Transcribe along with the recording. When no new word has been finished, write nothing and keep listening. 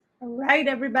Right,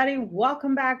 everybody,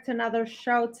 welcome back to another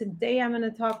show. Today, I'm going to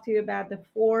talk to you about the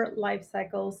 4 life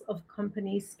cycles of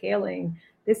company scaling.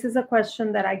 This is a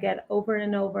question that I get over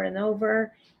and over and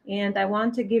over, and I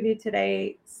want to give you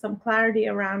today some clarity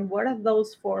around what are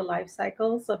those 4 life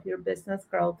cycles of your business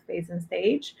growth phase and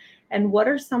stage, and what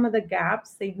are some of the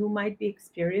gaps that you might be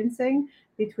experiencing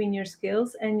between your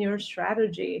skills and your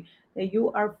strategy that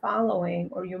you are following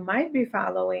or you might be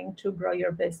following to grow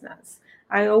your business.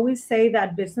 I always say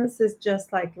that business is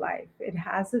just like life, it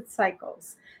has its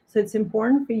cycles. So it's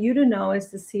important for you to know, as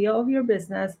the CEO of your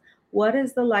business, what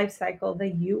is the life cycle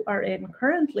that you are in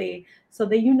currently so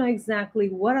that you know exactly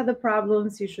what are the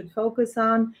problems you should focus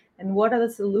on and what are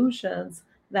the solutions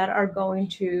that are going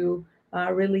to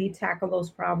really tackle those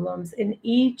problems in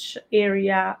each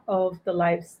area of the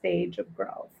life stage of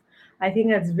growth. I think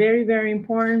that's very, very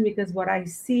important because what I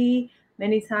see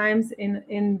many times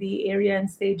in the area and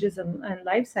stages and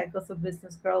life cycles of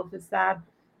business growth is that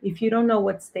if you don't know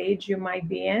what stage you might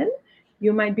be in,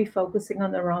 you might be focusing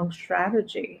on the wrong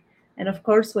strategy. And of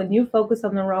course, when you focus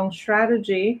on the wrong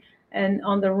strategy and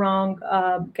on the wrong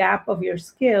gap of your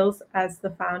skills as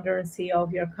the founder and CEO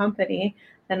of your company,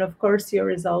 then of course your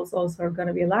results also are going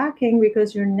to be lacking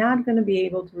because you're not going to be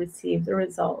able to receive the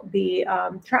result, the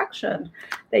traction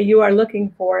that you are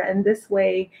looking for. And this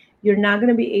way, you're not going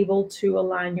to be able to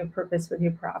align your purpose with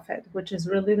your profit, which is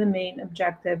really the main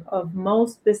objective of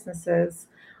most businesses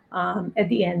at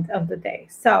the end of the day.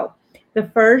 So, the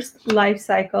first life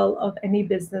cycle of any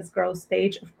business growth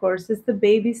stage, of course, is the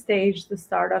baby stage, the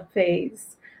startup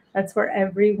phase. That's where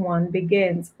everyone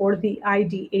begins, or the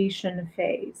ideation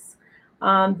phase.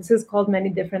 This is called many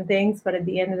different things, but at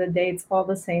the end of the day, it's all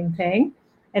the same thing.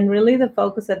 And really, the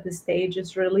focus at this stage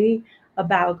is really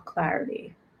about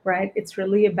clarity, right? It's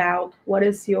really about what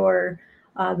is your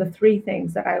the 3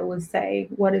 things that I always say.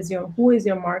 What is your Who is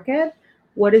your market?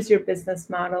 What is your business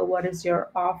model? What is your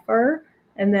offer?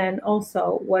 And then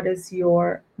also, what is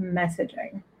your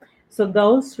messaging? So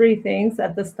those 3 things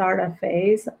at the startup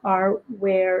phase are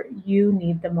where you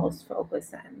need the most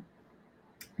focus in.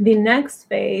 The next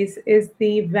phase is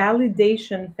the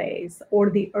validation phase or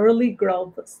the early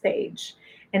growth stage.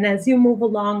 And as you move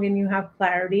along and you have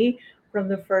clarity from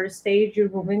the first stage, you're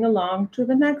moving along to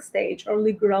the next stage,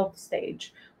 early growth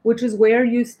stage, which is where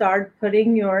you start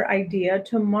putting your idea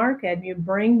to market. You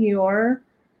bring your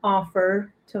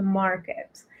offer to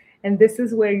market. And this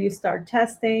is where you start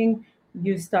testing,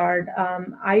 you start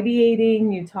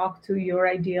ideating, you talk to your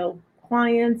ideal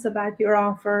clients about your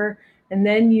offer, and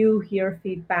then you hear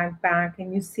feedback back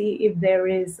and you see if there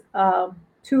is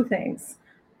 2 things: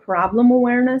 problem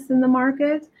awareness in the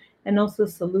market and also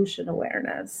solution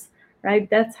awareness, right?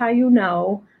 That's how you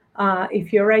know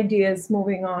if your idea is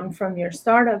moving on from your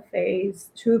startup phase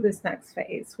to this next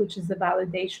phase, which is the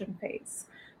validation phase.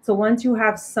 So once you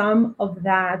have some of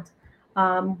that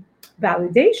um,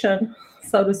 validation,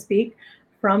 so to speak,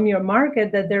 from your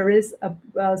market, that there is a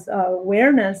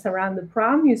awareness around the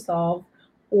problem you solve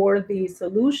or the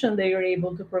solution that you're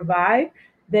able to provide,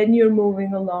 then you're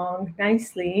moving along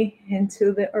nicely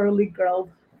into the early growth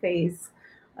phase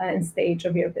and stage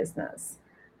of your business.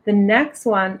 The next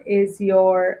one is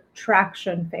your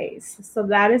traction phase. So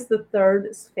that is the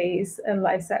third phase and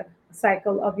life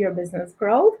cycle of your business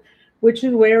growth, which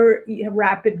is where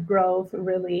rapid growth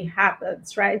really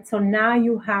happens, right? So now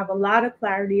you have a lot of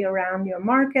clarity around your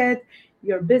market,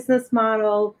 your business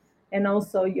model, and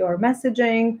also your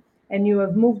messaging, and you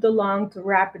have moved along to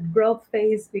rapid growth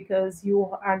phase because you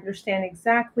understand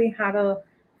exactly how to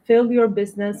fill your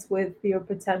business with your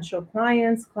potential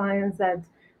clients that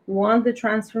want the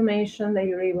transformation that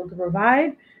you're able to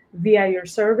provide via your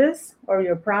service or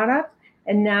your product.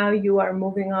 And now you are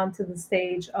moving on to the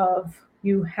stage of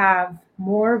you have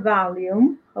more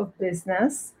volume of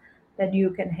business that you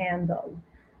can handle.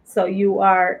 So you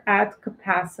are at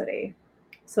capacity.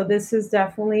 So this is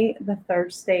definitely the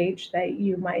third stage that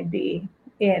you might be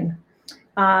in,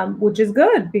 which is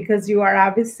good because you are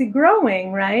obviously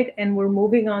growing, right? And we're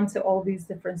moving on to all these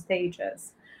different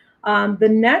stages. The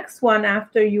next one,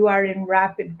 after you are in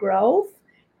rapid growth,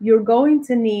 you're going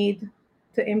to need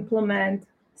to implement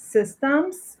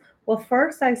systems. Well,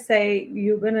 first, I say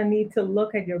you're going to need to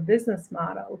look at your business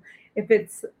model. If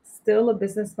it's still a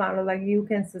business model that you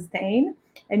can sustain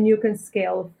and you can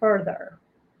scale further,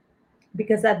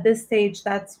 because at this stage,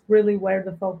 that's really where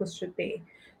the focus should be.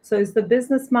 So, is the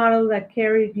business model that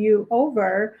carried you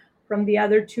over from the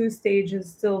other 2 stages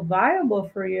still viable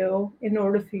for you in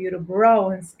order for you to grow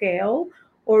and scale,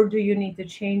 or do you need to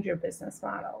change your business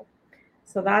model?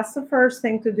 So that's the first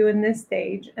thing to do in this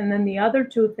stage. And then the other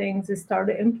 2 things is start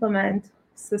to implement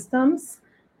systems,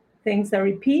 things that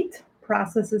repeat,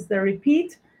 processes that repeat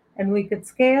and we could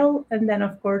scale. And then,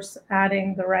 of course,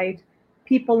 adding the right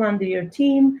people under your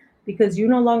team, because you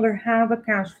no longer have a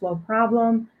cash flow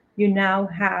problem. You now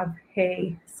have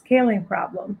a scaling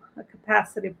problem, a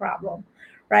capacity problem,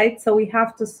 right? So we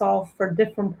have to solve for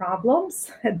different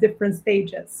problems at different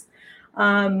stages.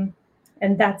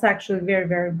 And that's actually very,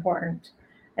 very important.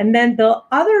 And then the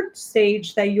other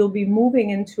stage that you'll be moving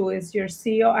into is your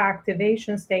CEO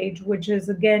activation stage, which is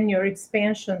again your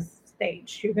expansion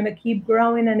stage. You're going to keep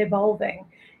growing and evolving.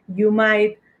 You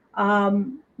might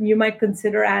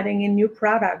consider adding in new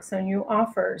products and new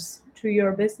offers to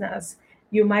your business.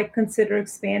 You might consider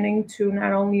expanding to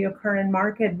not only your current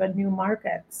market but new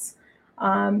markets.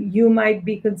 You might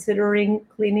be considering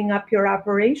cleaning up your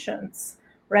operations,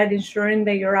 right? Ensuring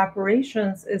that your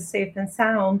operations is safe and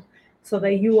sound so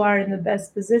that you are in the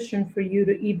best position for you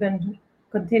to even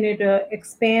continue to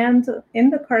expand in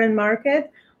the current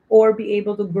market or be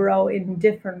able to grow in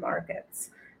different markets.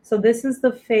 So this is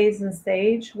the phase and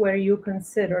stage where you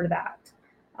consider that,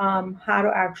 how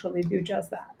to actually do just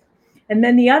that. And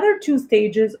then the other two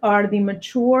stages are the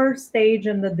mature stage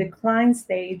and the decline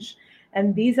stage.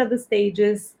 And these are the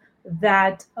stages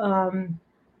that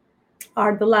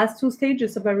are the last two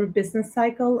stages of every business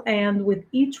cycle. And with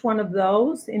each one of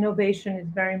those, innovation is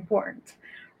very important,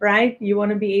 right? You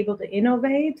want to be able to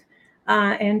innovate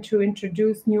and to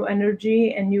introduce new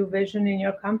energy and new vision in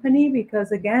your company,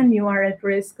 because again, you are at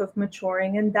risk of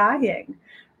maturing and dying,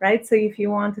 right? So if you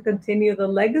want to continue the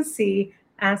legacy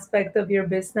aspect of your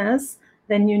business,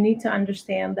 then you need to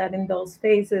understand that in those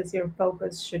phases, your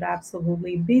focus should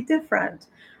absolutely be different.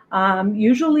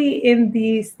 Usually in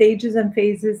the stages and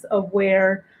phases of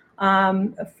where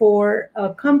for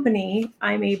a company,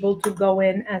 I'm able to go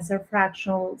in as a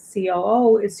fractional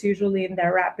COO, it's usually in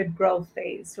their rapid growth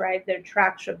phase, right? Their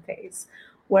traction phase,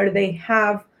 where they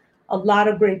have a lot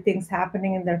of great things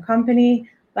happening in their company.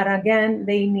 But again,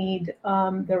 they need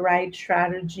the right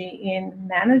strategy in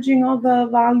managing all the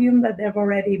volume that they've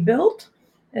already built,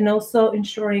 and also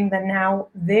ensuring that now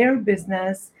their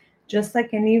business, just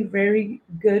like any very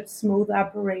good, smooth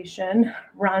operation,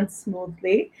 runs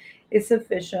smoothly, is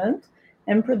efficient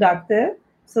and productive,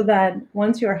 so that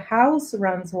once your house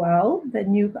runs well,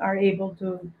 then you are able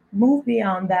to move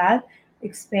beyond that,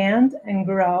 expand and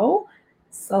grow,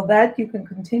 so that you can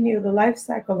continue the life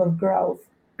cycle of growth.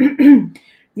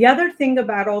 The other thing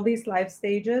about all these life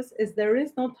stages is there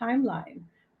is no timeline,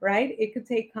 right? It could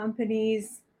take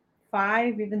companies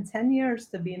 5, even 10 years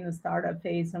to be in the startup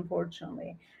phase,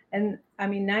 unfortunately. And I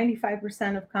mean,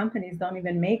 95% of companies don't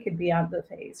even make it beyond the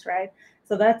phase, right?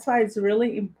 So that's why it's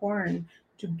really important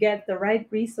to get the right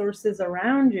resources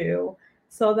around you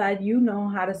so that you know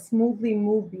how to smoothly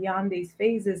move beyond these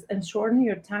phases and shorten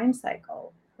your time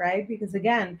cycle, right? Because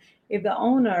again, if the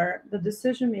owner, the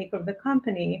decision maker of the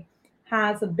company,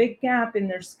 has a big gap in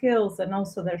their skills and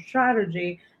also their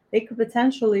strategy, they could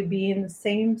potentially be in the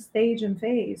same stage and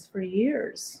phase for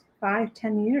years, 5,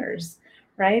 10 years,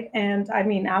 right? And I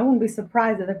mean, I wouldn't be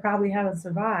surprised that they probably haven't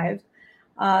survived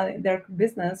their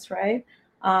business, right?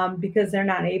 Because they're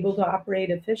not able to operate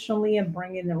efficiently and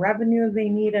bring in the revenue they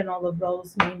need and all of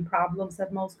those main problems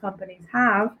that most companies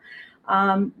have.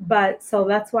 But so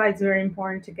that's why it's very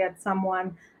important to get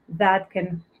someone that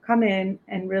can come in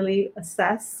and really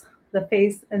assess the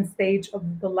phase and stage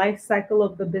of the life cycle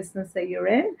of the business that you're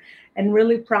in, and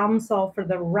really problem solve for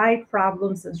the right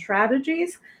problems and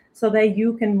strategies so that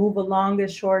you can move along and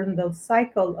shorten the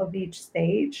cycle of each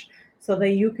stage so that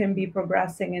you can be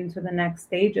progressing into the next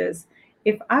stages.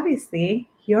 If obviously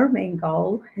your main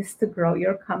goal is to grow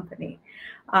your company.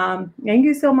 Thank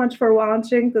you so much for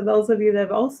watching. To those of you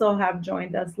that also have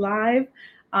joined us live,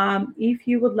 if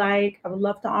you would like, I would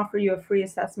love to offer you a free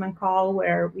assessment call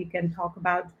where we can talk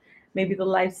about maybe the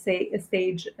life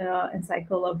stage and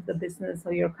cycle of the business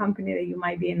or your company that you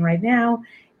might be in right now.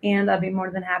 And I'll be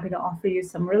more than happy to offer you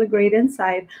some really great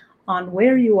insight on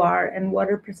where you are and what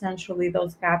are potentially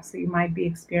those gaps that you might be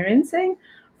experiencing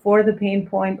for the pain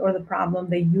point or the problem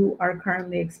that you are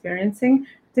currently experiencing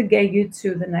to get you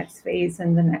to the next phase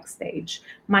and the next stage.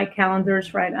 My calendar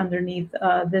is right underneath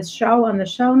this show on the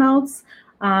show notes.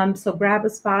 So grab a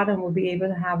spot and we'll be able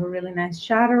to have a really nice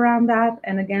chat around that.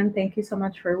 And again, thank you so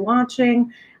much for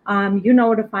watching. You know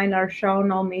where to find our show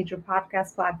on all major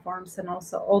podcast platforms and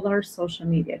also all our social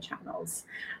media channels.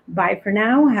 Bye for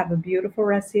now. Have a beautiful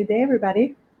rest of your day,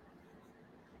 everybody.